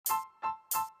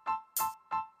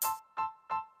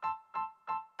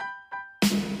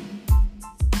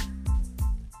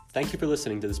Thank you for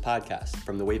listening to this podcast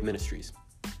from The Wave Ministries.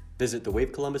 Visit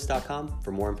thewavecolumbus.com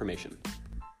for more information.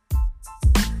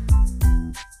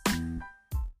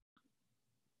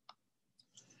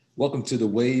 Welcome to The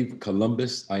Wave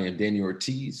Columbus. I am Daniel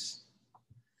Ortiz,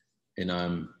 and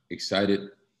I'm excited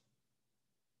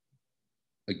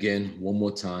again, one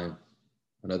more time,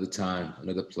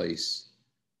 another place,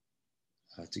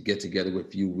 to get together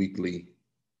with you weekly,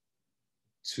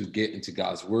 to get into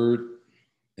God's word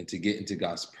and to get into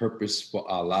God's purpose for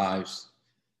our lives,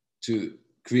 to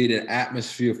create an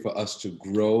atmosphere for us to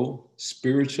grow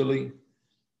spiritually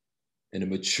in a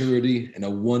maturity and a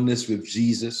oneness with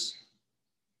Jesus.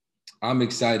 I'm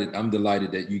excited. I'm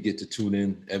delighted that you get to tune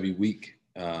in every week.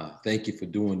 Thank you for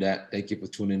doing that. Thank you for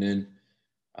tuning in.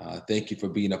 Thank you for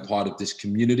being a part of this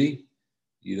community.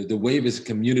 You know, the Wave is a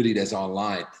community that's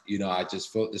online. You know, I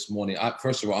just felt this morning.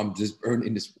 First of all, I'm just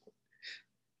burning this.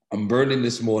 I'm burning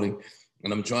this morning,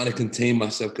 and I'm trying to contain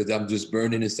myself because I'm just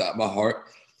burning inside my heart.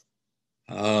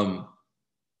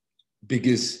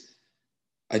 Because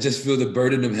I just feel the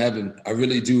burden of heaven. I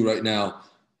really do right now,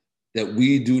 that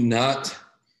we do not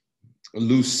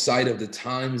lose sight of the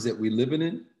times that we're living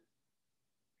in,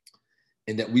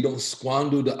 and that we don't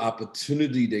squander the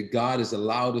opportunity that God has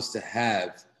allowed us to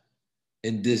have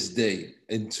in this day,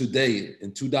 and today,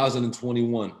 in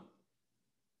 2021,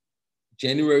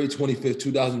 January 25th,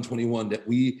 2021, that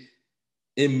we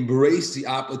embrace the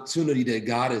opportunity that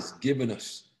God has given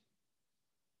us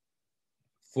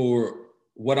for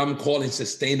what I'm calling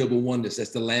sustainable oneness. That's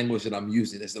the language that I'm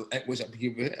using. That's the language I'm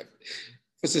giving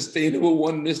for sustainable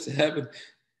oneness to heaven.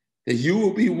 That you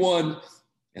will be one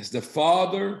as the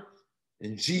Father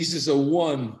and Jesus are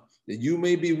one, that you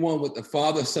may be one with the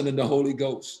Father, Son, and the Holy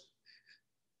Ghost.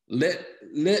 Let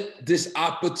this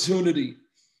opportunity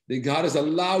that God has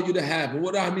allowed you to have, and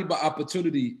what do I mean by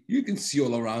opportunity? You can see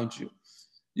all around you.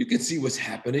 You can see what's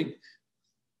happening.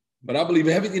 But I believe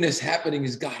everything that's happening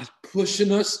is God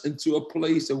pushing us into a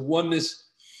place of oneness.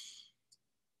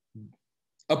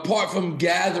 Apart from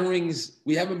gatherings,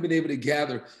 we haven't been able to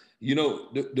gather. You know,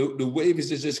 the Wave is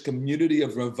just this community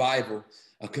of revival,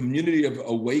 a community of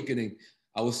awakening.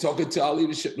 I was talking to our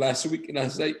leadership last week, and I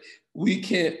was like,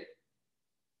 we're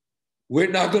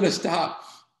not going to stop.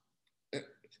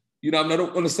 You know, I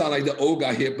don't want to sound like the old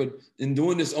guy here, but in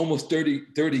doing this almost 30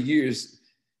 years,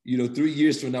 you know, 3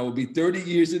 years from now will be 30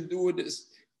 years in doing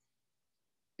this.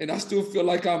 And I still feel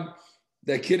like I'm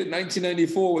that kid in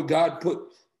 1994 where God put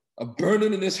a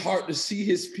burning in his heart to see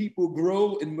his people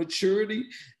grow in maturity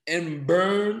and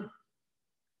burn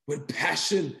with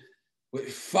passion,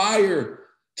 with fire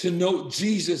to know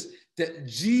Jesus, that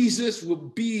Jesus will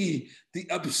be the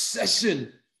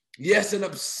obsession. Yes, an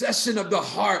obsession of the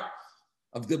heart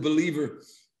of the believer.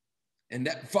 And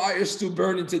that fire is still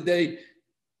burning today.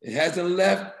 It hasn't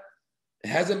left. It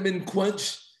hasn't been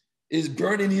quenched. It's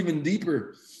burning even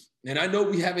deeper. And I know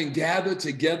we haven't gathered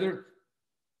together.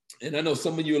 And I know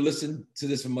some of you are listening to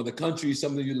this from other countries.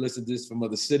 Some of you listen to this from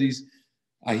other cities.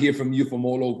 I hear from you from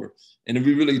all over. And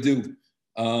we really do.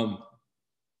 And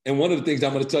one of the things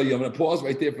I'm going to tell you, I'm going to pause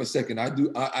right there for a second.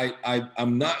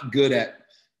 I'm not good at,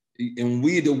 and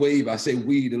we, the Wave, I say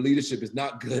we, the leadership is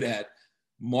not good at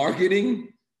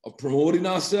marketing or promoting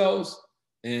ourselves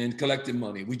and collecting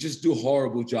money. We just do a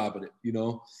horrible job at it, you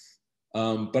know.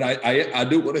 But I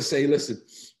do want to say, listen,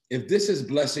 if this is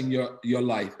blessing your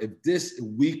life, if this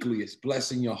weekly is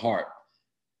blessing your heart,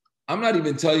 I'm not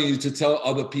even telling you to tell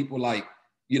other people like,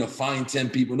 you know, find 10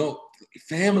 people. No,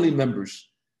 family members,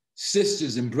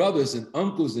 sisters and brothers and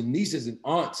uncles and nieces and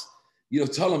aunts, you know,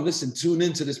 tell them, listen, tune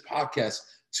into this podcast,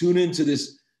 tune into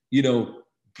this, you know,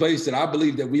 place that I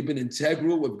believe that we've been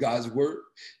integral with God's word.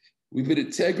 We've been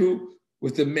integral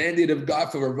with the mandate of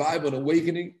God for revival and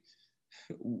awakening.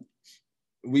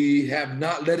 We have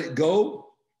not let it go,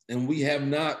 and we have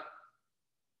not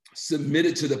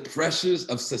submitted to the pressures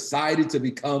of society to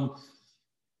become,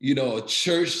 you know, a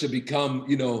church, to become,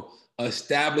 you know, an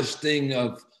established thing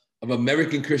of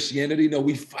American Christianity. No,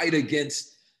 we fight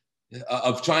against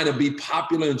of trying to be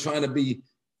popular and trying to be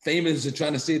famous and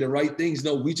trying to say the right things.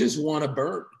 No, we just want to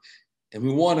burn, and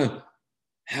we want to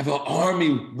have an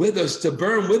army with us to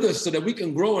burn with us so that we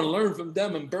can grow and learn from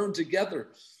them and burn together.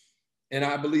 And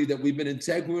I believe that we've been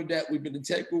integral with that. We've been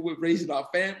integral with raising our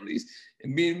families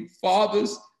and being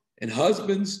fathers and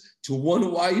husbands to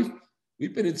one wife.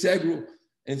 We've been integral.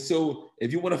 And so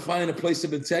if you want to find a place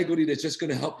of integrity that's just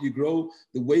going to help you grow,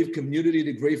 the Wave community,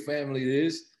 the great family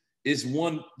it is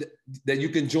one that you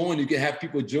can join. You can have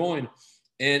people join.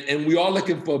 And we are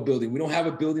looking for a building. We don't have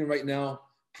a building right now.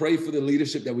 Pray for the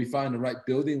leadership that we find the right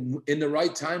building in the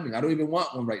right timing. I don't even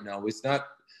want one right now. It's not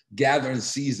gathering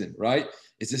season, right?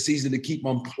 It's a season to keep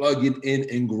on plugging in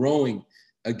and growing,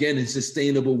 again, in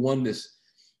sustainable oneness.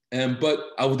 But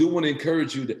I do want to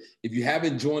encourage you that if you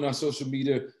haven't joined our social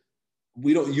media,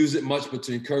 we don't use it much, but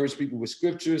to encourage people with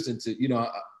scriptures and to,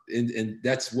 and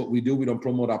that's what we do. We don't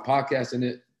promote our podcast in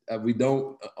it. We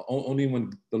don't, only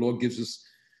when the Lord gives us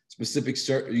specific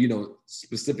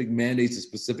mandates and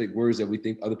specific words that we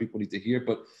think other people need to hear.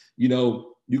 But,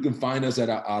 you can find us at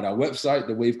our website,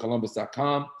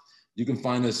 thewavecolumbus.com. You can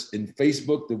find us in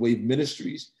Facebook, The Wave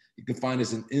Ministries. You can find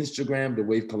us in Instagram, The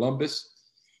Wave Columbus.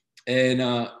 And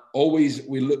always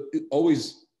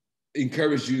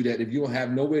encourage you that if you don't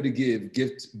have nowhere to give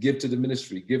to the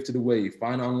ministry, give to the Wave,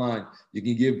 find online. You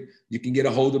can get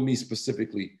a hold of me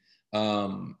specifically.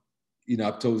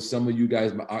 I've told some of you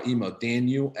guys our email,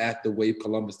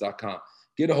 daniel@thewavecolumbus.com.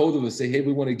 Get a hold of us, say, hey,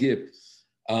 we want to give.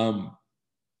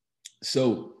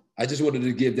 So I just wanted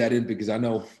to give that in because I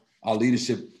know our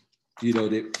leadership,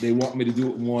 they want me to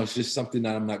do it more. It's just something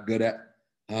that I'm not good at.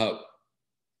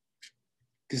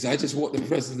 Because I just want the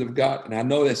presence of God. And I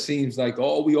know that seems like,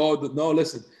 we all do. No,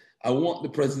 listen, I want the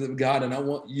presence of God, and I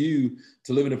want you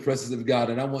to live in the presence of God.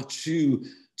 And I want you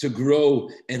to grow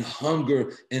and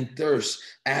hunger and thirst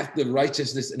after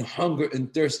righteousness and hunger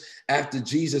and thirst after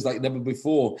Jesus like never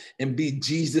before, and be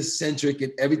Jesus-centric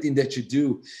in everything that you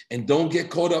do. And don't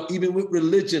get caught up even with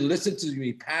religion. Listen to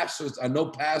me, pastors. I know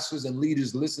pastors and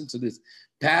leaders listen to this.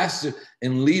 Pastors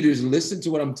and leaders, listen to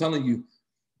what I'm telling you.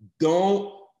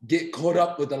 Don't get caught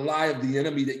up with the lie of the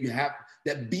enemy that you have,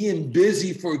 that being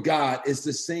busy for God is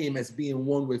the same as being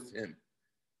one with him.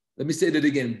 Let me say that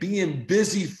again. Being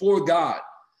busy for God.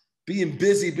 Being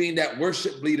busy being that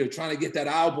worship leader, trying to get that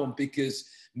album because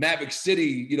Maverick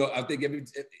City, I think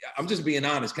I'm just being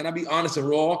honest. Can I be honest and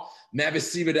raw? Maverick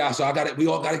City, so we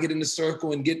all got to get in the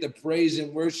circle and get the praise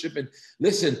and worship. And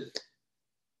listen,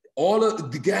 all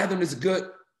of the gathering is good.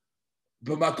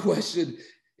 But my question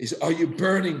is, are you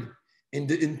burning in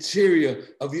the interior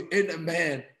of your inner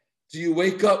man? Do you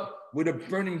wake up with a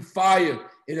burning fire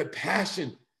and a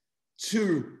passion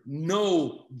to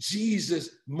know Jesus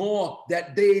more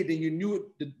that day than you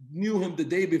knew him the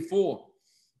day before?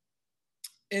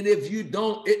 And if you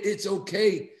don't, it's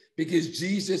okay, because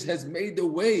Jesus has made the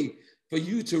way for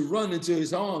you to run into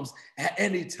his arms at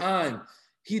any time.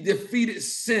 He defeated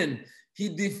sin. He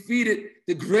defeated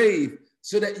the grave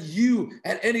so that you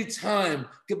at any time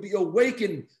can be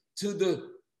awakened to the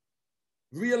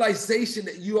realization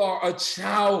that you are a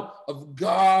child of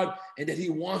God and that he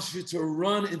wants you to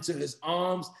run into his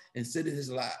arms and sit in his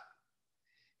lap.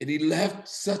 And he left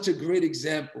such a great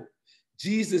example.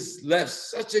 Jesus left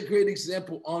such a great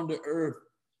example on the earth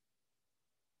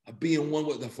of being one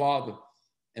with the Father.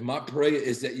 And my prayer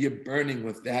is that you're burning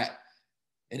with that.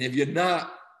 And if you're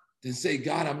not, then say,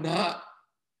 God, I'm not.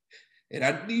 And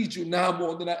I need you now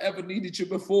more than I ever needed you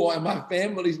before. And my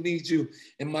families need you.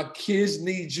 And my kids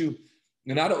need you.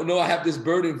 And I don't know, I have this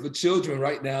burden for children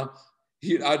right now.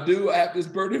 I have this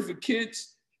burden for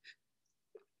kids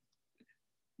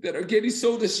that are getting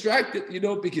so distracted,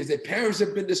 because their parents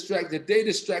have been distracted. They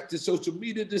distracted, social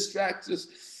media distracts us.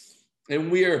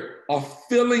 And we are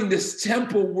filling this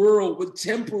temporal world with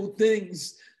temporal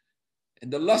things.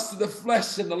 And the lust of the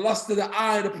flesh and the lust of the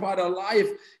eye, the pride of life,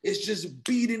 is just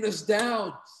beating us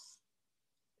down.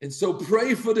 And so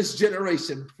pray for this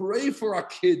generation. Pray for our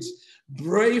kids.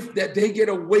 Pray that they get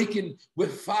awakened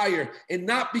with fire, and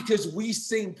not because we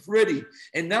sing pretty,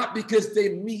 and not because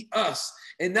they meet us,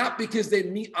 and not because they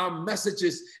meet our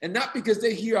messages, and not because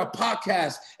they hear our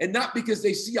podcast, and not because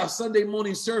they see our Sunday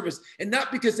morning service, and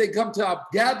not because they come to our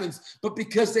gatherings, but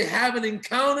because they have an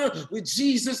encounter with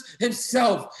Jesus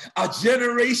himself. Our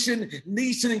generation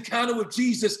needs an encounter with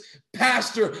Jesus.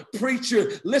 Pastor, preacher,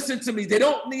 listen to me. They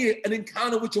don't need an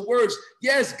encounter with your words.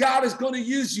 Yes, God is going to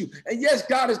use you. And yes,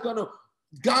 God is going to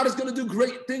do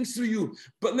great things through you.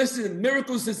 But listen,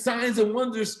 miracles and signs and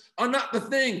wonders are not the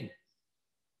thing.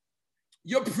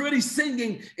 Your pretty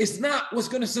singing is not what's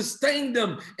going to sustain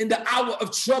them in the hour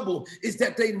of trouble. Is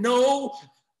that they know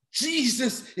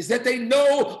Jesus, is that they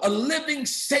know a living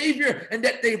Savior, and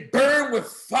that they burn with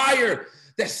fire.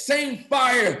 That same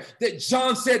fire that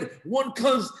John said, one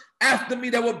comes after me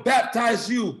that will baptize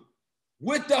you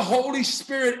with the Holy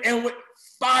Spirit and with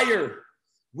fire.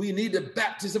 We need the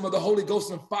baptism of the Holy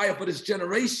Ghost and fire for this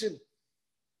generation.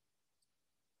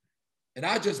 And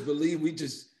I just believe we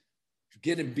just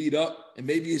getting beat up, and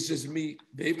maybe it's just me,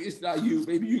 maybe it's not you,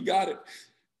 maybe you got it.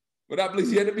 But I believe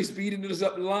the enemy's beating us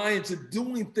up, lying to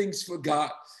doing things for God.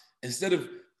 Instead of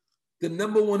the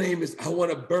number one aim is, I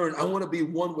want to burn, I want to be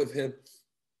one with him.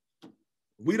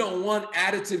 We don't want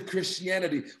additive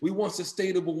Christianity. We want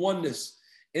sustainable oneness.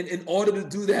 And in order to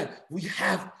do that, we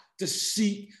have to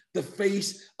seek the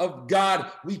face of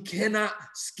God. We cannot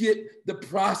skip the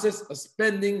process of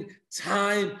spending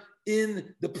time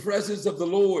in the presence of the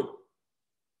Lord.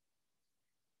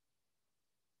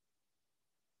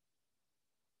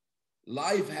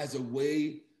 Life has a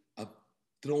way of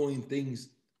throwing things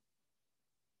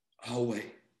our way.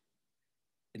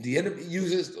 And the enemy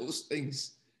uses those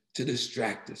things to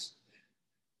distract us.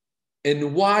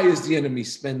 And why is the enemy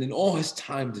spending all his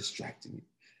time distracting you?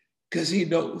 Because he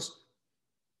knows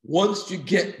once you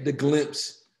get the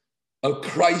glimpse of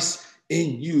Christ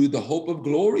in you, the hope of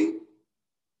glory,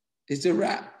 it's a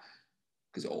wrap.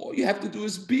 Because all you have to do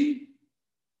is be.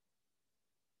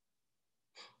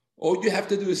 All you have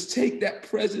to do is take that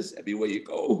presence everywhere you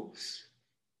go.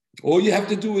 All you have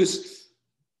to do is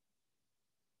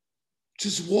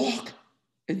just walk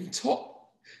and talk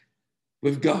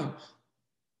with God.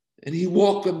 And he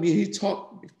walked with me, he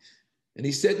talked with me. And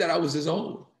he said that I was his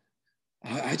own.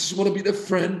 I just want to be the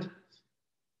friend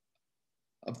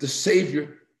of the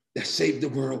Savior that saved the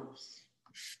world.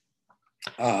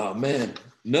 Oh, man.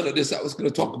 None of this I was going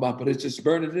to talk about, but it's just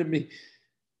burning in me.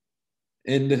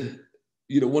 And,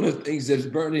 one of the things that's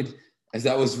burning as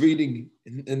I was reading,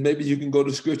 and maybe you can go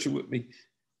to scripture with me,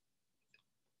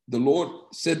 the Lord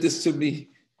said this to me.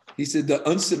 He said, the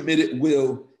unsubmitted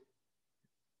will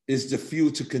is the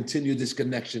fuel to continue this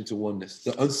connection to oneness.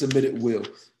 The unsubmitted will.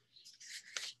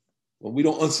 When we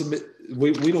don't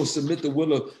we don't submit the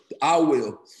will of our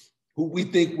will, who we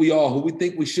think we are, who we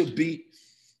think we should be,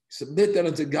 submit that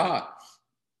unto God.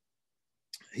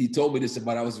 He told me this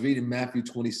about, I was reading Matthew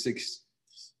 26,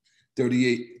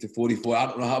 38 to 44. I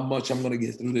don't know how much I'm going to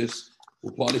get through this.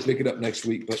 We'll probably pick it up next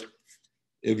week. But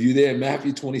if you're there,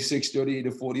 Matthew 26, 38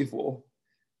 to 44.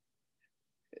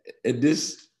 And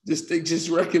this thing just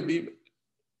wrecking me.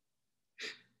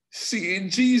 Seeing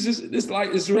Jesus in this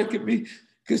light is wrecking me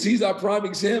because he's our prime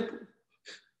example.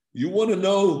 You want to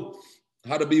know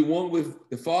how to be one with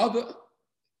the Father?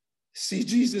 See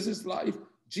Jesus' life.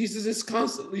 Jesus is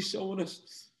constantly showing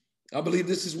us. I believe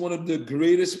this is one of the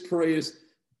greatest prayers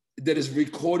that is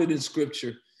recorded in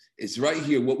Scripture. It's right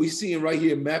here. What we're seeing right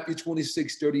here in Matthew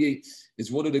 26, 38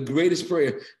 is one of the greatest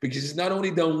prayers because it's not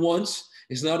only done once,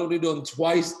 it's not only done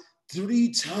twice,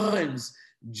 3 times.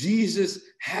 Jesus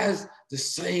has the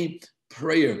same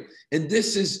prayer. And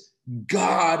this is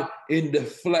God in the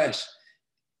flesh.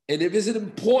 And if it's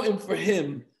important for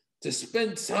him to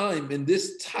spend time in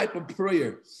this type of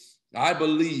prayer, I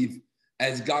believe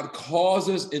as God calls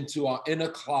us into our inner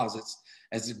closets,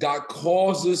 as God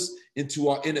calls us into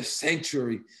our inner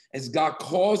sanctuary, as God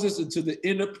calls us into the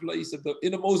inner place of the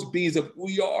innermost beings of who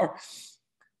we are,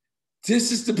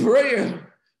 this is the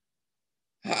prayer.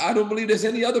 I don't believe there's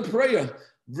any other prayer.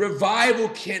 Revival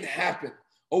can happen.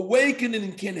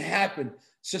 Awakening can happen.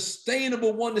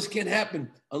 Sustainable oneness can happen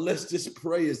unless this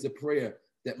prayer is the prayer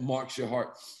that marks your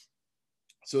heart.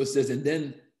 So it says, and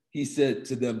then he said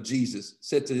to them, Jesus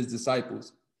said to his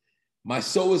disciples, my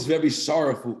soul is very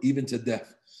sorrowful, even to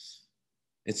death.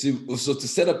 And so to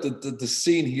set up the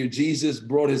scene here, Jesus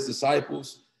brought his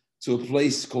disciples to a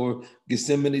place called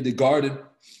Gethsemane, the garden.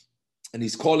 And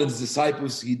he's calling his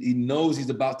disciples. He knows he's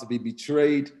about to be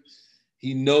betrayed.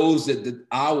 He knows that the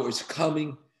hour is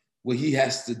coming where he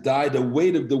has to die. The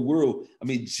weight of the world. I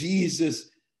mean, Jesus,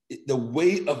 the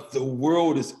weight of the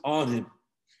world is on him.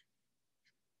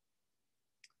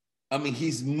 I mean,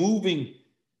 he's moving.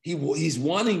 He's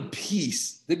wanting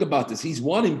peace. Think about this. He's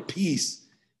wanting peace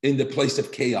in the place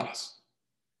of chaos.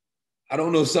 I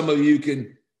don't know if some of you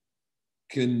can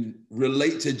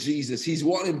relate to Jesus. He's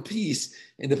wanting peace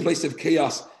in the place of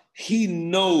chaos. He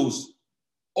knows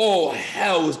all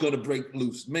hell is going to break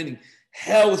loose, meaning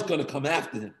hell is going to come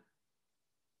after him.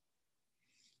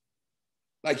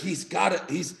 Like he's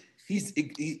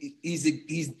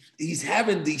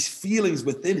having these feelings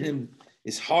within him,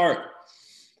 his heart.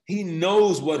 He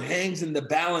knows what hangs in the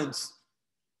balance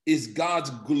is God's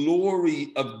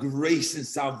glory of grace and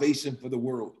salvation for the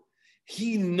world.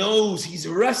 He knows he's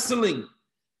wrestling.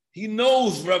 He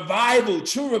knows revival,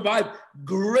 true revival,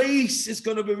 grace is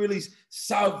going to be released.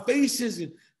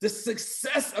 Salvation, the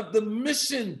success of the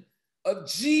mission of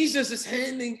Jesus is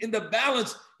hanging in the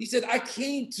balance. He said, I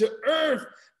came to earth.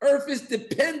 Earth is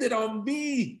dependent on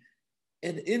me.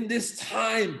 And in this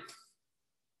time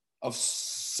of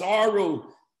sorrow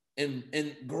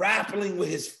and grappling with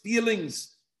his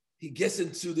feelings, he gets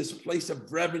into this place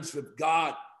of reverence with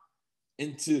God,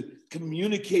 into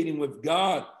communicating with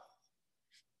God.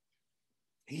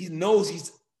 He knows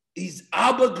he's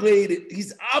obligated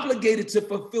to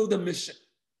fulfill the mission.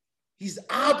 He's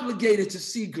obligated to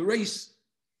see grace.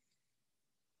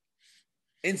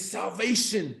 and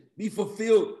salvation be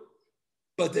fulfilled.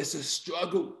 But there's a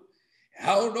struggle.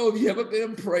 I don't know if you ever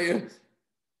been in prayer,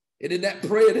 and in that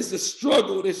prayer, there's a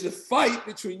struggle, there's a fight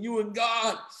between you and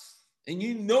God, and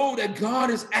you know that God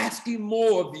is asking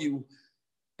more of you,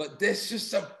 but there's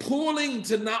just a pulling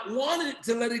to not want it,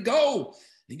 to let it go.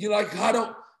 And you're like,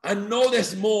 I know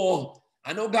there's more.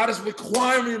 I know God is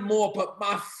requiring more, but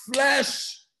my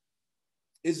flesh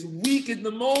is weak in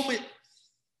the moment.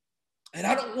 And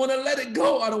I don't want to let it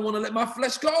go. I don't want to let my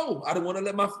flesh go. I don't want to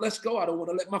let my flesh go. I don't want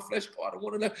to let my flesh go.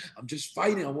 I'm just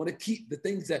fighting. I want to keep the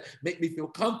things that make me feel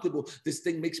comfortable. This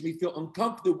thing makes me feel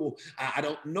uncomfortable. I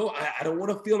don't know. I don't want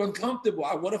to feel uncomfortable.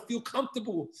 I want to feel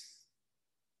comfortable.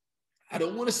 I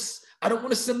don't want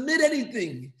to submit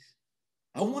anything.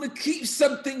 I want to keep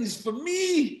some things for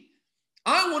me.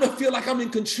 I want to feel like I'm in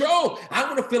control. I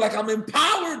want to feel like I'm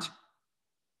empowered.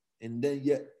 And then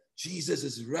yet Jesus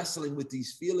is wrestling with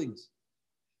these feelings.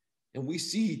 And we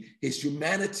see his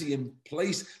humanity in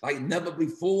place like never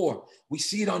before. We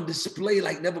see it on display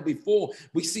like never before.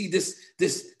 We see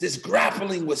this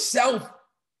grappling with self.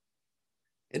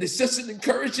 And it's just an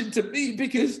encouragement to me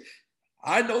because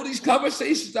I know these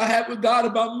conversations I have with God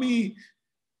about me.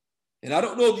 And I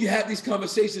don't know if you have these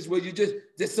conversations where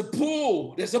there's a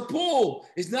pull.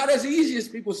 It's not as easy as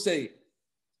people say.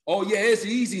 Oh yeah, it's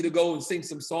easy to go and sing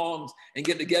some songs and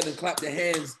get together and clap their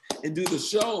hands and do the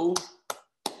show.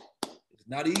 It's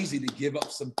not easy to give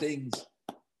up some things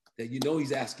that you know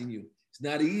he's asking you. It's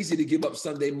not easy to give up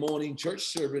Sunday morning church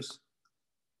service.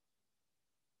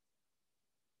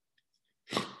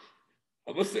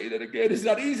 I'm going to say that again. It's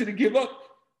not easy to give up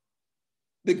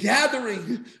the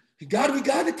gathering. God, we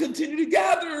got to continue to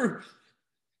gather.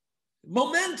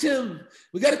 Momentum.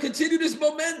 We got to continue this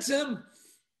momentum.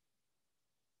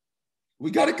 We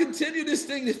got to continue this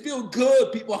thing to feel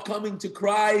good. People are coming to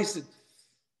Christ.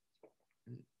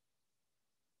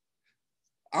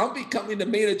 I'm becoming the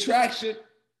main attraction.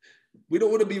 We don't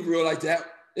want to be real like that.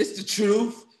 It's the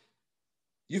truth.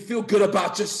 You feel good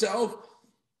about yourself.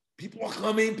 People are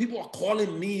coming. People are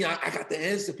calling me. I got the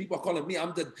answer. People are calling me.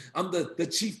 I'm the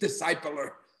chief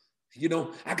discipler. You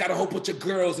know, I got a whole bunch of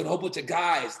girls and a whole bunch of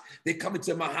guys. They come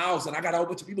into my house and I got a whole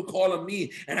bunch of people calling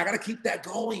me and I got to keep that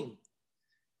going.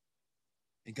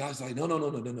 And God's like,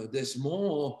 no. There's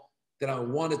more that I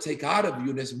want to take out of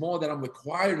you. There's more that I'm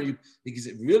requiring of you because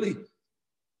it really,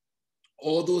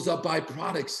 all those are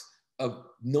byproducts of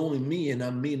knowing me and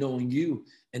I'm me knowing you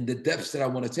and the depths that I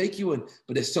want to take you in.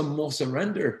 But there's some more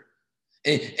surrender.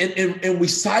 And we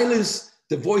silence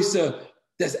the voice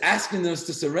that's asking us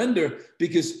to surrender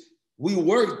because we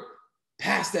work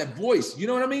past that voice. You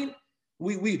know what I mean?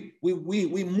 We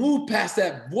move past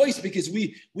that voice because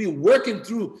we're working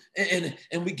through and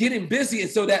we're getting busy. And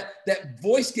so that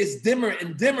voice gets dimmer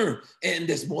and dimmer and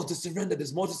there's more to surrender.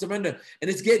 And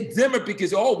it's getting dimmer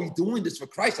because, we're doing this for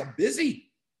Christ. I'm busy.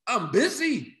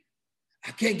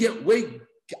 I can't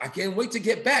wait to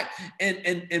get back.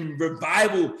 And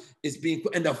revival is being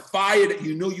put, and the fire that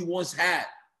you know you once had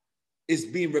is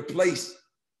being replaced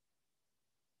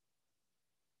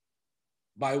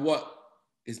by what?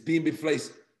 It's being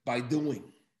replaced by doing.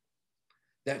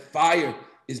 That fire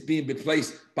is being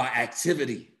replaced by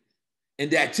activity.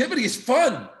 And the activity is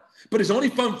fun, but it's only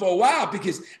fun for a while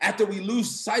because after we lose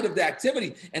sight of the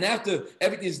activity and after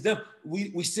everything is done,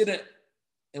 we sit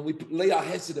and we lay our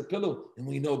heads to the pillow and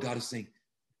we know God is saying,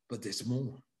 but there's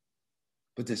more.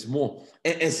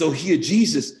 And so here,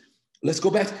 Jesus, let's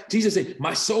go back. Jesus said,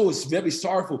 my soul is very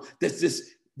sorrowful. There's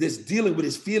this dealing with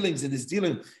his feelings and this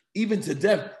dealing even to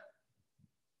death.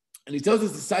 And he tells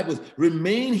his disciples,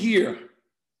 remain here,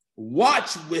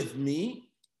 watch with me.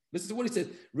 Listen to what he says,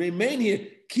 remain here,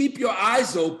 keep your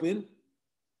eyes open,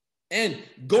 and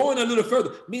going a little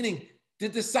further, meaning the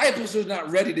disciples are not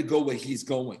ready to go where he's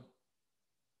going.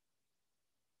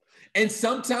 And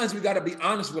sometimes we got to be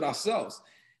honest with ourselves.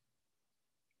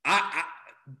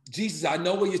 Jesus, I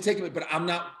know where you're taking me, but I'm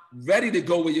not ready to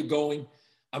go where you're going.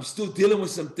 I'm still dealing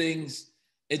with some things.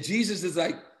 And Jesus is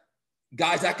like,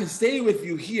 guys, I can stay with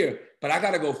you here, but I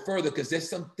got to go further because there's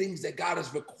some things that God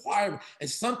is requiring. And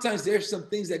sometimes there's some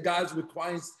things that God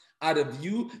requires out of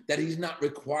you that he's not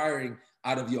requiring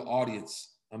out of your audience.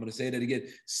 I'm going to say that again.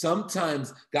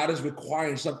 Sometimes God is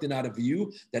requiring something out of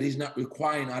you that he's not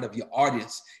requiring out of your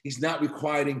audience. He's not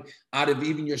requiring out of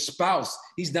even your spouse.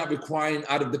 He's not requiring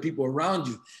out of the people around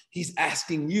you. He's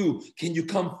asking you, can you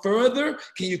come further?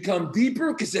 Can you come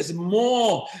deeper? Because there's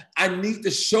more I need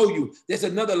to show you. There's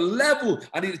another level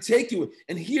I need to take you.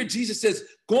 And here Jesus says,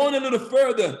 going a little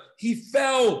further, he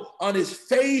fell on his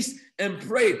face and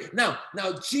prayed. Now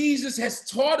Jesus has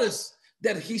taught us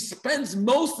that he spends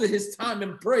most of his time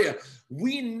in prayer.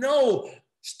 We know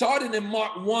Starting in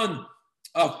Mark 1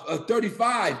 of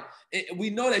 35, we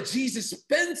know that Jesus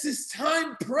spends his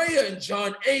time prayer in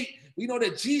John 8. We know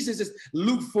that Jesus is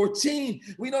Luke 14.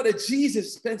 We know that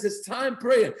Jesus spends his time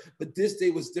prayer, but this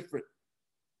day was different.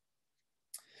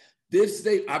 This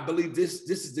day, I believe this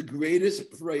is the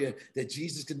greatest prayer that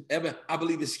Jesus can ever, I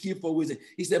believe, is here for a reason.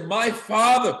 He said, my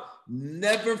Father,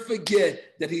 never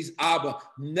forget that he's Abba.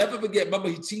 Never forget. Remember,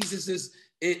 he teaches us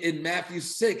in Matthew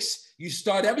 6. You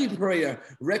start every prayer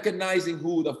recognizing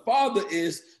who the Father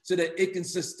is so that it can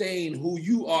sustain who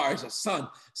you are as a son.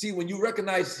 See, when you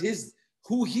recognize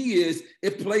who he is,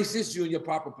 it places you in your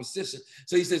proper position.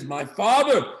 So he says, my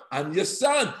Father, I'm your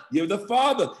son, you're the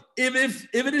Father. If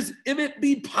it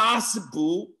be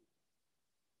possible,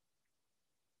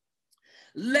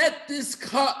 let this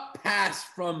cup pass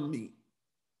from me.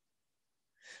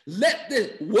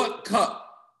 What cup?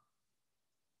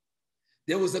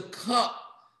 There was a cup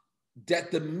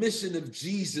that the mission of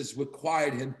Jesus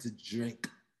required him to drink.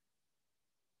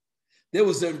 There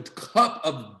was a cup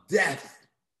of death.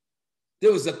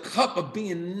 There was a cup of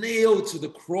being nailed to the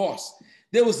cross.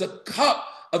 There was a cup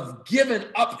of giving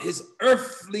up his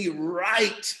earthly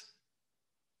right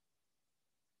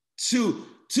to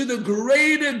the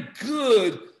greater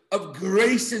good of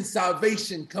grace and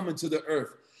salvation coming to the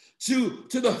earth, to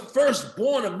the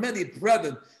firstborn of many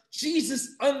brethren.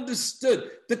 Jesus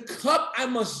understood the cup I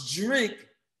must drink,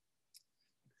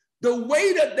 the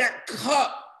weight of that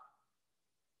cup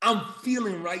I'm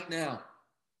feeling right now.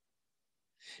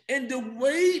 And the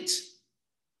weight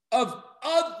of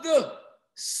other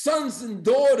sons and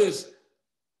daughters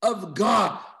of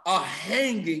God are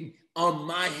hanging on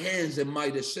my hands and my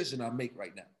decision I make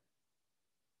right now.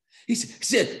 He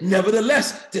said,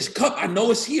 nevertheless, this cup, I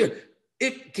know it's here.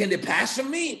 Can it pass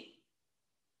from me?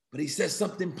 But he says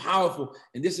something powerful.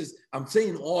 And I'm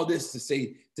saying all this to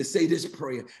say this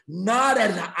prayer. Not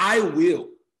as I will,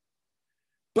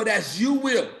 but as you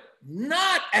will.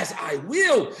 Not as I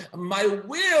will. My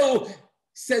will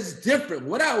says different.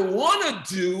 What I want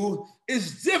to do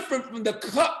is different from the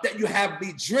cup that you have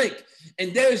me drink.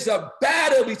 And there's a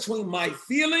battle between my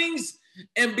feelings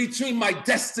and between my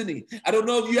destiny. I don't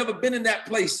know if you ever been in that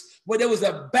place where there was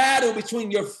a battle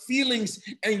between your feelings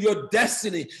and your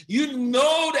destiny. You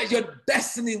know that your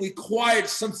destiny required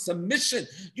some submission.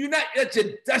 You know that your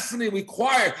destiny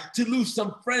required to lose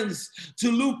some friends,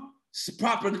 to lose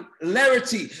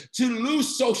popularity, to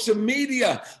lose social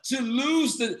media, to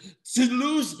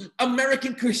lose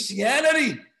American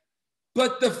Christianity.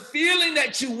 But the feeling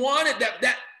that you wanted,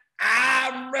 that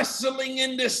I'm wrestling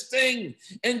in this thing,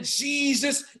 and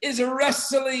Jesus is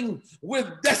wrestling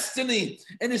with destiny,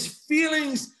 and his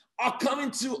feelings are coming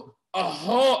to a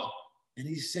halt, and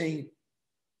he's saying,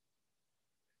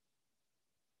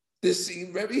 this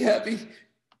seemed very heavy,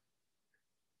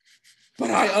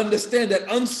 but I understand that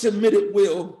unsubmitted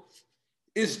will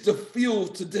is the fuel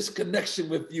to disconnection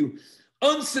with you.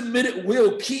 Unsubmitted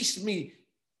will keeps me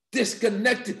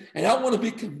disconnected, and I want to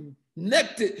be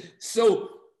connected. So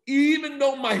even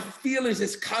though my feelings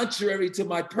is contrary to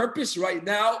my purpose right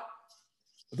now,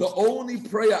 the only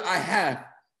prayer I have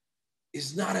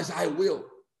is not as I will.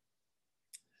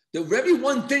 The very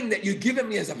one thing that you're giving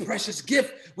me as a precious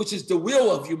gift, which is the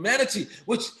will of humanity,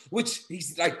 which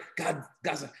he's like,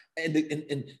 God's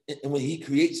and when he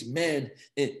creates man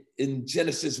in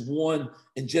Genesis 1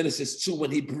 and Genesis 2,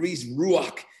 when he breathes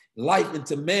ruach, life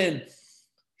into man,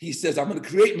 he says, I'm going to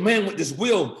create man with this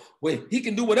will where he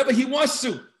can do whatever he wants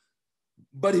to.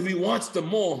 But if he wants the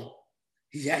more,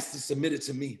 he has to submit it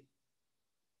to me.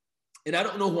 And I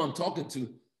don't know who I'm talking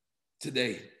to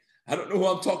today. I don't know who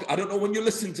I'm talking. I don't know when you're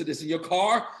listening to this in your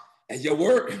car, at your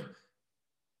work.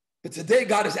 But today,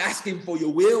 God is asking for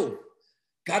your will.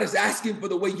 God is asking for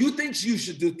the way you think you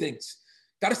should do things.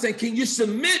 God is saying, can you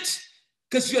submit?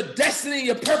 Because your destiny and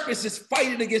your purpose is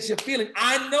fighting against your feeling.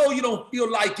 I know you don't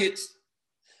feel like it,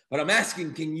 but I'm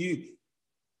asking, can you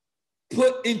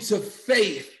put into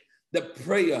faith the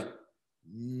prayer,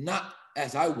 not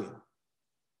as I will,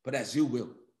 but as you will?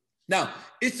 Now,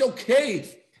 it's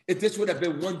okay if this would have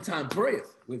been one-time prayer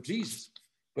with Jesus.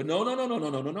 But no.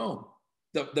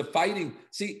 The fighting,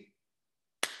 see,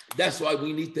 that's why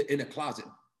we need the inner closet.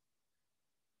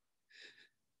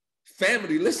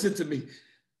 Family, listen to me.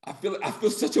 I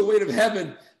feel such a weight of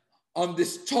heaven on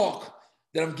this talk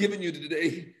that I'm giving you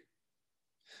today.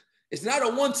 It's not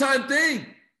a one-time thing.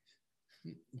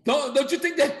 Don't you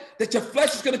think that your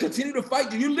flesh is going to continue to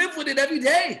fight you? You live with it every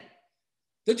day.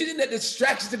 Don't you think that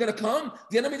distractions are going to come?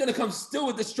 The enemy is going to come still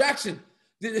with distraction.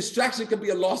 The distraction can be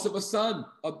a loss of a son,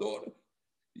 a daughter.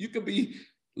 You could be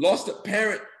lost a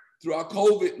parent throughout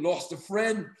COVID, lost a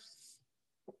friend,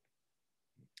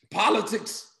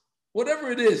 politics,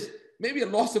 whatever it is, maybe a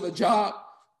loss of a job.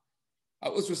 I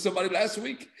was with somebody last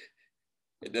week,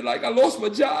 and they're like, I lost my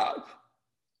job.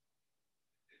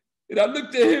 And I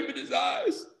looked at him in his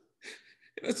eyes,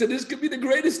 and I said, this could be the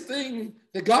greatest thing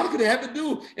that God could ever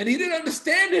do. And he didn't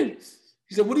understand it.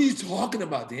 He said, what are you talking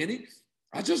about, Danny?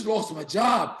 I just lost my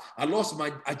job.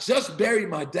 I just buried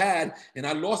my dad, and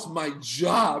I lost my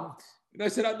job. And I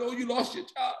said, I know you lost your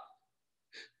job.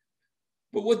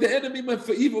 But what the enemy meant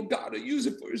for evil, God will use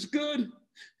it for his good.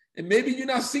 And maybe you're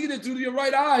not seeing it through your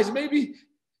right eyes.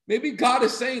 Maybe God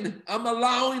is saying, I'm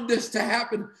allowing this to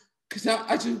happen because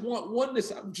I just want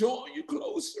oneness. I'm drawing you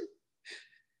closer.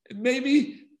 And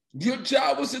maybe your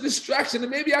job was a distraction,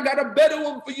 and maybe I got a better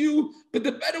one for you, but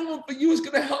the better one for you is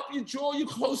going to help you draw you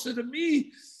closer to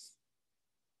me.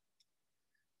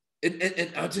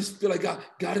 And I just feel like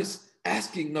God is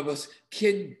asking of us,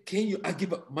 can you, I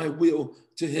give up my will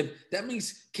to him. That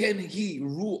means, can he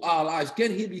rule our lives?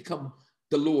 Can he become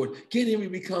the Lord? Can he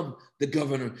become the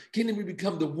governor? Can he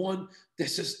become the one that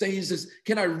sustains us?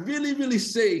 Can I really, really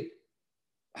say,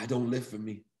 I don't live for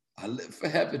me, I live for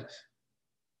heaven?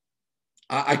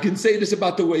 I can say this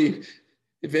about the Wave.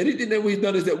 If anything that we've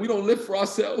done is that we don't live for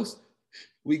ourselves.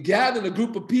 We gather in a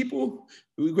group of people,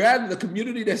 we gather in a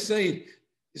community that's saying,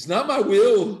 it's not my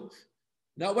will,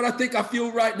 not what I think I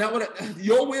feel right, not what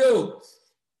your will,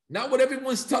 not what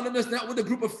everyone's telling us, not with a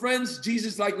group of friends.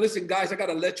 Jesus is like, listen, guys, I got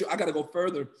to go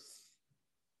further.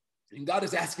 And God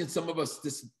is asking some of us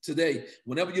this today,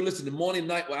 whenever you listen, the morning,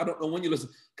 night, well, I don't know when you listen,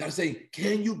 God is saying,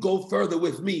 can you go further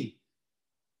with me?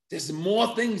 There's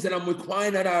more things that I'm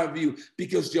requiring out of you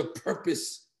because your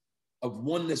purpose of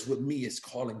oneness with me is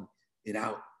calling it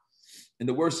out. And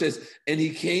the word says, and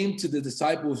he came to the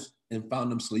disciples and found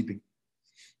them sleeping.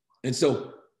 And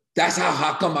so that's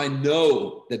how come I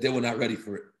know that they were not ready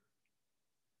for it.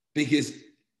 Because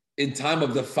in time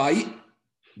of the fight,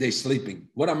 they're sleeping.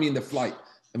 What I mean the flight?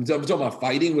 I'm talking about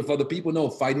fighting with other people. No,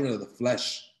 fighting of the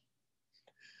flesh.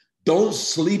 Don't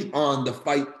sleep on the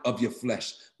fight of your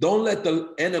flesh. Don't let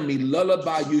the enemy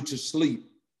lullaby you to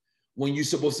sleep when you're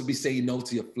supposed to be saying no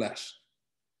to your flesh.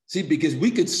 See, because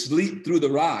we could sleep through the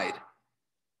ride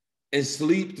and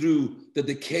sleep through the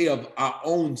decay of our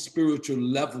own spiritual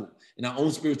level and our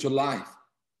own spiritual life.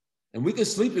 And we can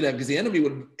sleep through that because the enemy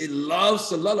loves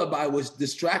to lullaby with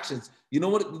distractions. You know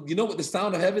what the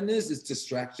sound of heaven is? It's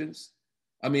distractions.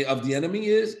 I mean, of the enemy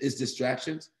is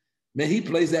distractions. Man, he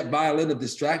plays that violin of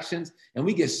distractions, and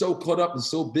we get so caught up and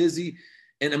so busy.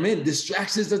 And I mean,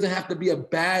 distractions doesn't have to be a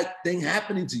bad thing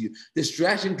happening to you.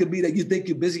 Distraction could be that you think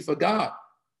you're busy for God,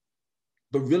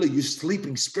 but really you're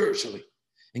sleeping spiritually.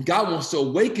 And God wants to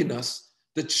awaken us,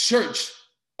 the church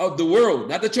of the world,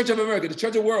 not the church of America, the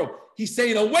church of the world. He's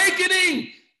saying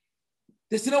awakening.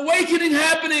 There's an awakening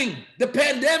happening. The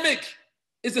pandemic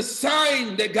is a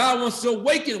sign that God wants to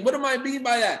awaken. What do I mean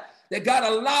by that? That God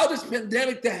allowed this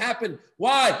pandemic to happen.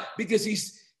 Why? Because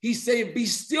he's saying, be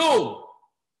still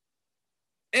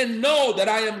and know that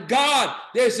I am God.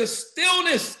 There's a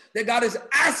stillness that God is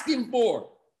asking for.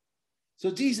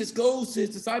 So Jesus goes to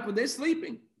his disciples, they're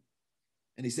sleeping.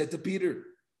 And he said to Peter,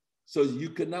 so you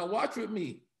could not watch with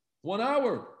me 1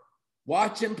 hour.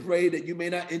 Watch and pray that you may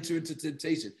not enter into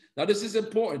temptation. Now, this is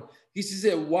important. He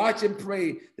said, watch and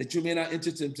pray that you may not enter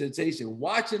into temptation.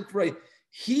 Watch and pray.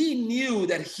 He knew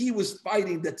that he was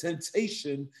fighting the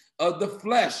temptation of the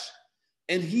flesh.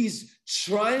 And he's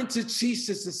trying to teach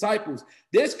his disciples.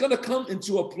 There's going to come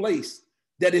into a place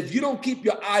that if you don't keep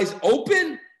your eyes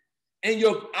open and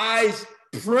your eyes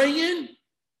praying,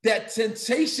 that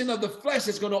temptation of the flesh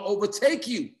is going to overtake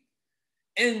you.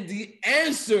 And the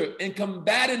answer in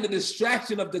combating the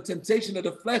distraction of the temptation of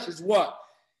the flesh is what?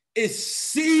 It's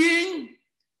seeing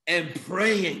and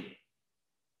praying.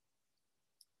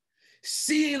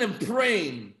 Seeing and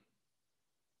praying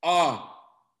are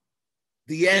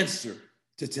the answer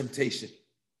to temptation.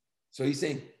 So he's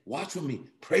saying, watch with me,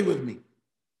 pray with me.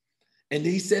 And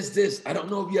he says this, I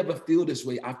don't know if you ever feel this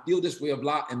way. I feel this way a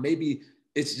lot, and maybe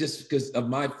it's just because of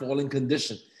my fallen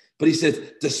condition. But he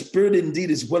says, the spirit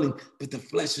indeed is willing, but the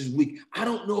flesh is weak. I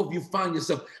don't know if you find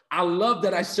yourself. I love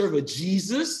that I serve a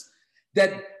Jesus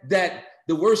that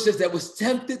the word says that was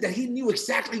tempted, that he knew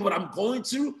exactly what I'm going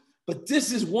through. But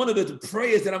this is one of the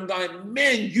prayers that I'm going,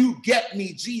 man, you get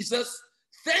me, Jesus.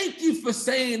 Thank you for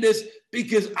saying this,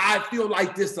 because I feel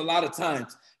like this a lot of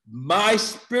times. My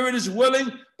spirit is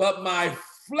willing, but my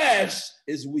flesh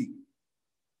is weak.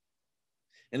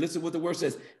 And listen what the word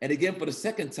says. And again, for the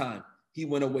second time, he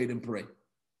went away and prayed.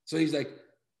 So he's like,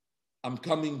 I'm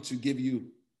coming to give you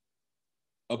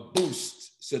a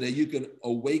boost so that you can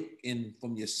awaken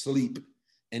from your sleep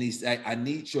And he said, I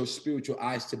need your spiritual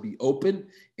eyes to be open,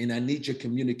 and I need your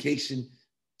communication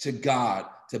to God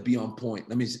to be on point.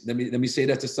 Let me say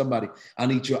that to somebody. I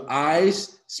need your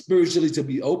eyes spiritually to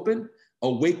be open,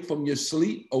 awake from your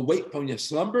sleep, awake from your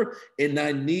slumber, and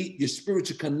I need your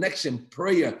spiritual connection,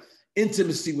 prayer,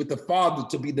 intimacy with the Father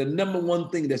to be the number one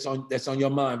thing that's on your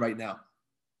mind right now.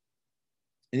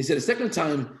 And he said the second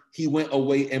time he went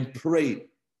away and prayed.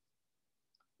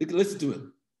 Listen to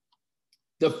him.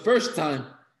 The first time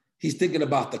he's thinking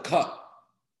about the cup.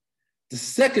 The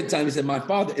second time he said, my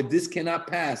Father, if this cannot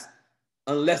pass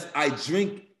unless I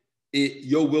drink it,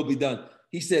 your will be done.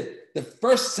 He said the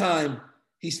first time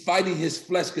he's fighting his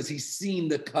flesh because he's seen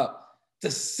the cup.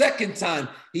 The second time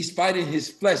he's fighting his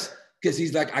flesh because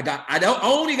he's like, I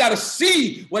only got to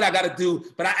see what I got to do,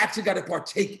 but I actually got to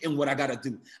partake in what I got to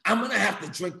do. I'm going to have to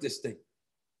drink this thing.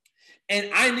 And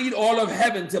I need all of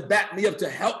heaven to back me up, to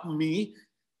help me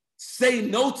say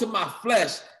no to my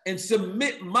flesh and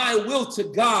submit my will to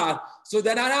God so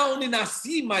that I not only not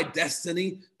see my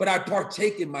destiny, but I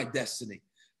partake in my destiny.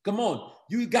 Come on.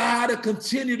 You got to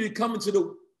continue to come into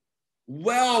the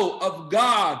well of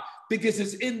God, because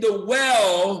it's in the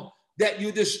well that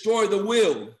you destroy the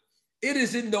will. It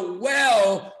is in the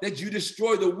well that you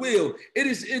destroy the will. It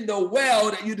is in the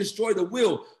well that you destroy the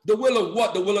will. The will of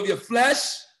what? The will of your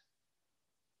flesh.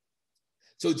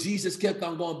 So Jesus kept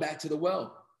on going back to the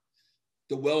well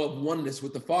of oneness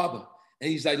with the Father.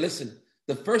 And he's like, listen,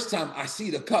 the first time I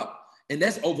see the cup, and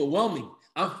that's overwhelming.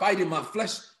 I'm fighting my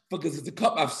flesh because it's the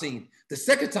cup I've seen. The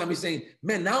second time he's saying,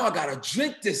 man, now I got to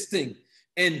drink this thing.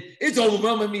 And it's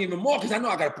overwhelming me even more because I know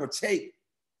I got to partake.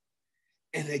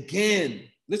 And again,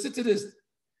 listen to this.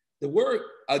 The word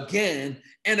again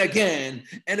and again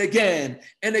and again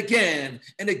and again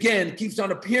and again keeps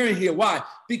on appearing here. Why?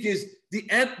 Because the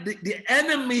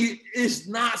enemy is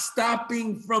not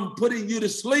stopping from putting you to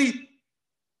sleep.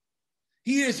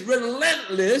 He is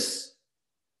relentless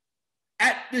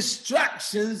at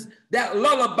distractions that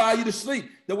lullaby you to sleep.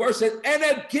 The word says, and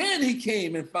again he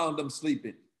came and found them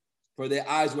sleeping, for their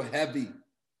eyes were heavy.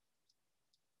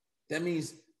 That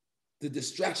means the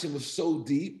distraction was so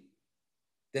deep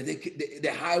that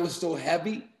their eye was so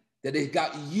heavy that they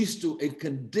got used to and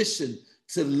conditioned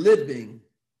to living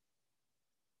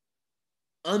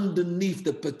underneath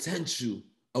the potential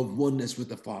of oneness with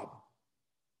the Father.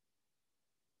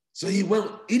 So he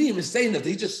didn't even say nothing.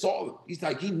 He just saw them. He's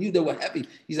like, he knew they were heavy.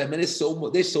 He's like, man,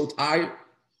 they're so tired.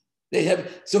 They have.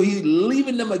 So he's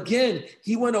leaving them again.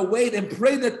 He went away and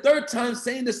prayed the third time,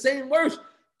 saying the same words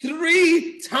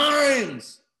 3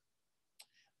 times.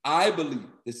 I believe,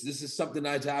 this is something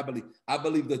I believe. I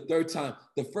believe the third time,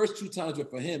 the first 2 times were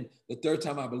for him. The third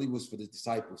time I believe was for the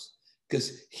disciples,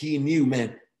 because he knew,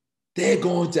 man, they're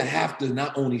going to have to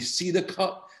not only see the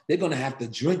cup, they're going to have to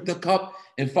drink the cup.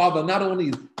 And Father, not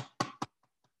only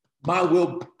my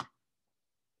will,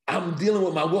 I'm dealing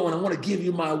with my will and I want to give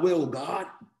you my will, God,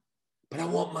 but I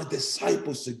want my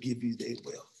disciples to give you their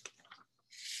will.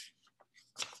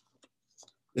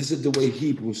 This is the way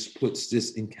Hebrews puts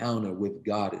this encounter with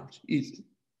God and Jesus.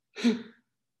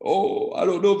 Oh, I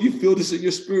don't know if you feel this in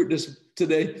your spirit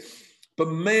today, but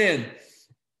man,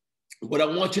 what I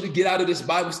want you to get out of this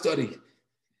Bible study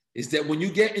is that when you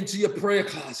get into your prayer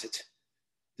closet,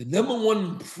 the number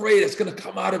one prayer that's going to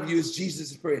come out of you is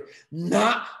Jesus' prayer.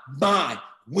 Not my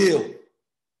will.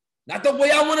 Not the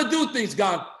way I want to do things,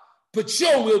 God, but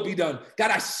your will be done. God,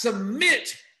 I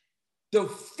submit the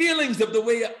feelings of the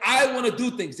way I want to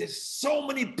do things. There's so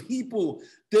many people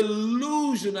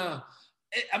delusional.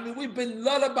 I mean, we've been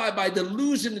lullabied by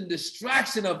delusion and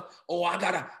distraction of, oh, I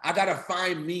gotta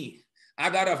find me. I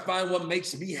gotta find what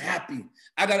makes me happy.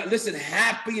 Listen,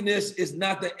 happiness is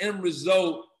not the end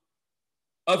result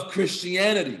of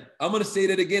Christianity. I'm gonna say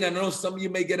that again. I know some of you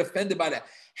may get offended by that.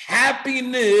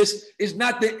 Happiness is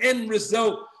not the end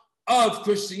result of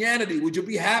Christianity. Would you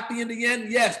be happy in the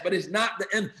end? Yes, but it's not the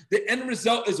end. The end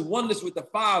result is oneness with the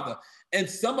Father. And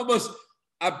some of us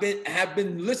have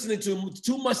been listening to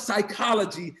too much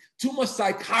psychology, too much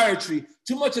psychiatry,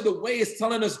 too much of the way it's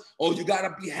telling us, oh, you got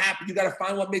to be happy. You got to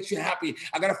find what makes you happy.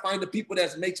 I got to find the people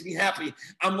that makes me happy.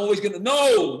 I'm always going to,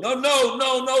 no,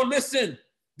 listen.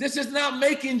 This is not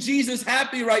making Jesus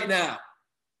happy right now.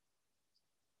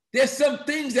 There's some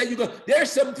things that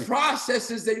there's some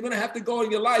processes that you're going to have to go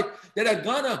in your life that are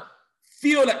going to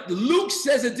feel like, Luke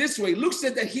says it this way. Luke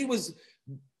said that he was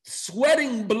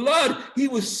sweating blood. He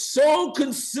was so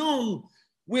consumed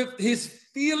with his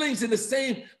feelings in the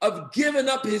same of giving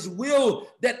up his will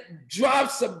that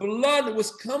drops of blood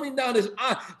was coming down his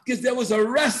eye because there was a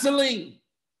wrestling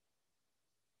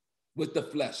with the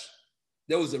flesh.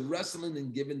 There was a wrestling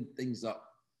and giving things up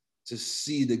to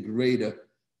see the greater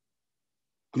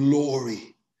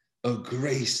glory of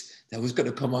grace that was going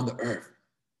to come on the earth.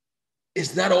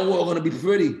 It's not all going to be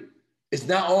pretty. It's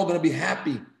not all going to be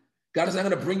happy. God is not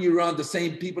going to bring you around the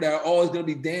same people that are always going to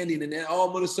be dandying and then, oh,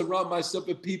 I'm going to surround myself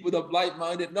with people that are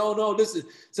like-minded. No, listen.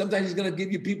 Sometimes he's going to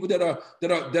give you people that are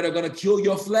going to kill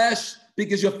your flesh,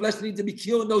 because your flesh needs to be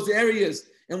killed in those areas.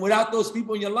 And without those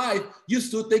people in your life, you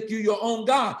still think you're your own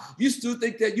God. You still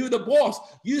think that you're the boss.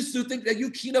 You still think that you're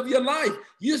king of your life.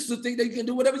 You still think that you can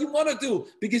do whatever you want to do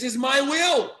because it's my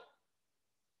will.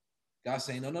 God's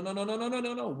saying,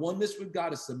 no. Oneness with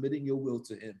God is submitting your will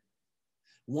to him.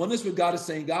 Oneness with God is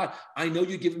saying, God, I know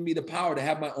you're giving me the power to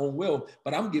have my own will,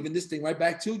 but I'm giving this thing right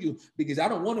back to you because I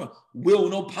don't want to will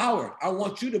no power. I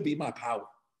want you to be my power.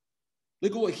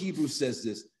 Look at what Hebrews says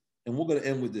this, and we're going to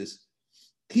end with this.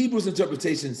 Hebrews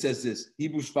interpretation says this,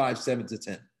 Hebrews 5,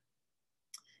 7-10.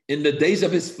 In the days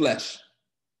of his flesh,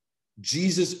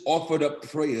 Jesus offered up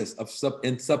prayers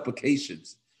and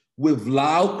supplications with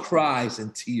loud cries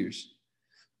and tears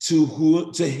to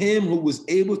him who was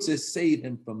able to save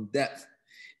him from death.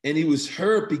 And he was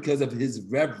heard because of his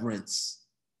reverence.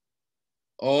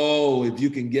 Oh, if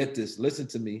you can get this, listen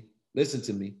to me. Listen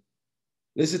to me.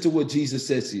 Listen to what Jesus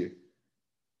says here.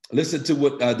 Listen to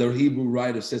what the Hebrew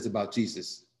writer says about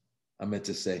Jesus. I meant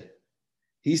to say.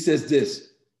 He says this.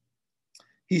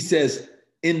 He says,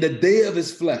 in the day of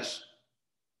his flesh.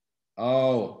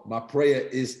 Oh, my prayer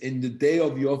is in the day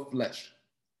of your flesh.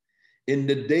 In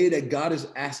the day that God is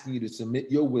asking you to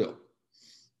submit your will.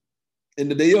 In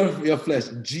the day of your flesh,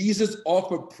 Jesus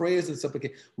offered prayers and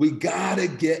supplication. We got to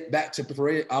get back to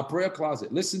prayer, our prayer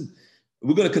closet. Listen,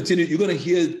 we're going to continue. You're going to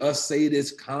hear us say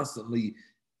this constantly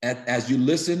as you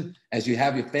listen, as you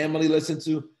have your family listen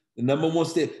to. The number one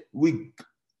step,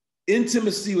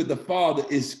 intimacy with the Father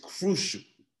is crucial.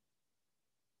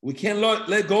 We can't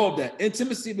let go of that.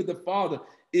 Intimacy with the Father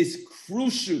is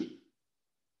crucial.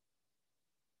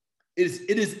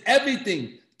 It is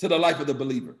everything to the life of the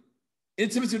believer.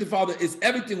 Intimacy with the Father is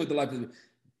everything with the life of the believer.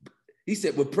 He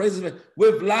said, with praises,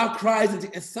 with loud cries,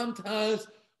 and sometimes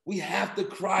we have to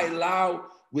cry loud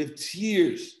with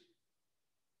tears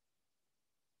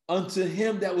unto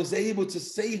him that was able to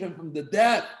save him from the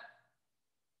death.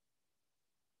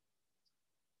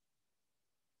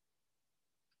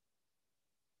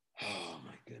 Oh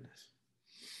my goodness.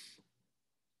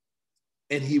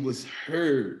 And he was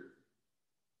heard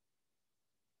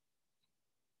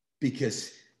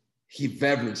because he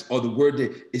reverenced, or the word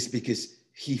there is because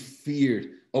he feared,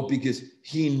 or because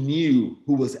he knew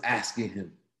who was asking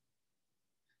him.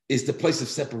 It's the place of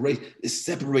separation. It's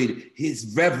separated.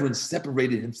 His reverence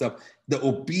separated himself. The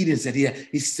obedience that he had,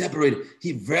 he separated.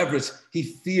 He reverenced. He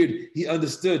feared. He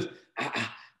understood.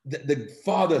 The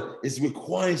Father is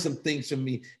requiring some things from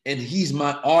me, and he's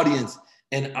my audience.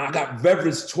 And I got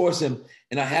reverence towards him.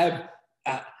 And I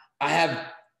have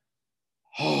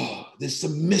this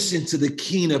submission to the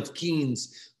King of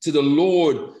Kings, to the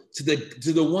Lord, to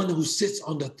the one who sits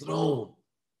on the throne.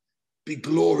 Be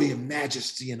glory and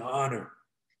majesty and honor.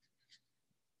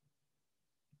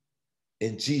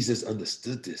 And Jesus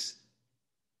understood this.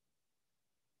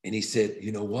 And he said,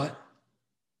 you know what?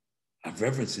 I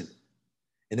reverence him.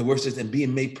 And the word says, and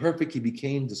being made perfect, he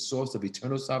became the source of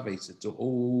eternal salvation to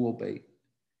who obey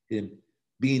him,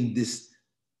 being this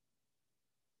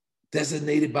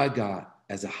designated by God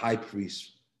as a high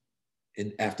priest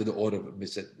and after the order of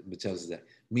Melchizedek,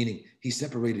 meaning he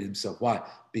separated himself. Why?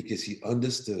 Because he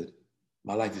understood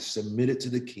my life is submitted to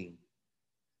the King.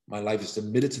 My life is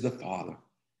submitted to the Father.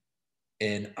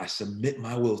 And I submit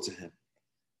my will to him.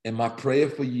 And my prayer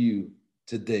for you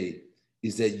today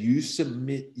is that you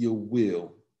submit your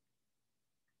will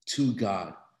to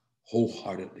God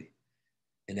wholeheartedly.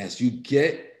 And as you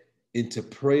get into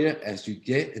prayer, as you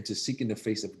get into seeking the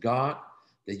face of God,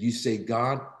 that you say,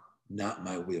 God, not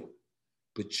my will,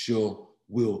 but your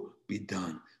will be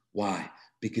done. Why?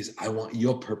 Because I want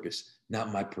your purpose,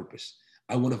 not my purpose.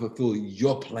 I want to fulfill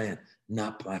your plan,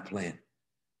 not my plan.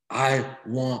 I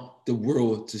want the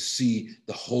world to see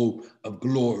the hope of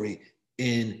glory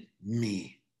in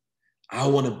me. I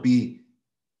want to be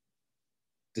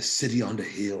the city on the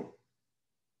hill.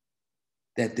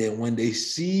 That then when they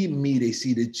see me, they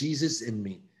see the Jesus in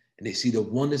me. And they see the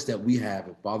oneness that we have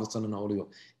in Father, Son, and Holy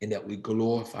Ghost. And that we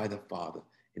glorify the Father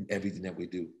in everything that we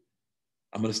do.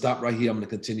 I'm going to stop right here. I'm going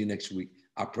to continue next week.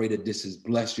 I pray that this has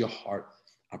blessed your heart.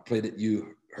 I pray that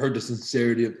you heard the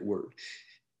sincerity of the word.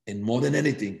 And more than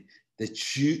anything, that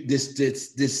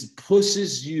this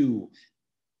pushes you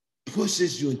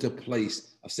into a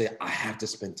place of saying, I have to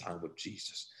spend time with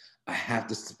Jesus. I have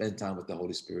to spend time with the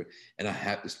Holy Spirit, and I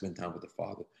have to spend time with the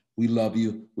Father. We love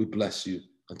you. We bless you.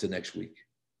 Until next week.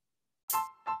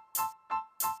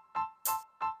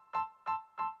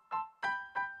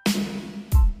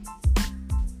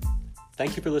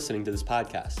 Thank you for listening to this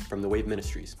podcast from the Wave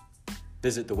Ministries.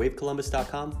 Visit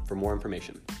thewavecolumbus.com for more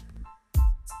information.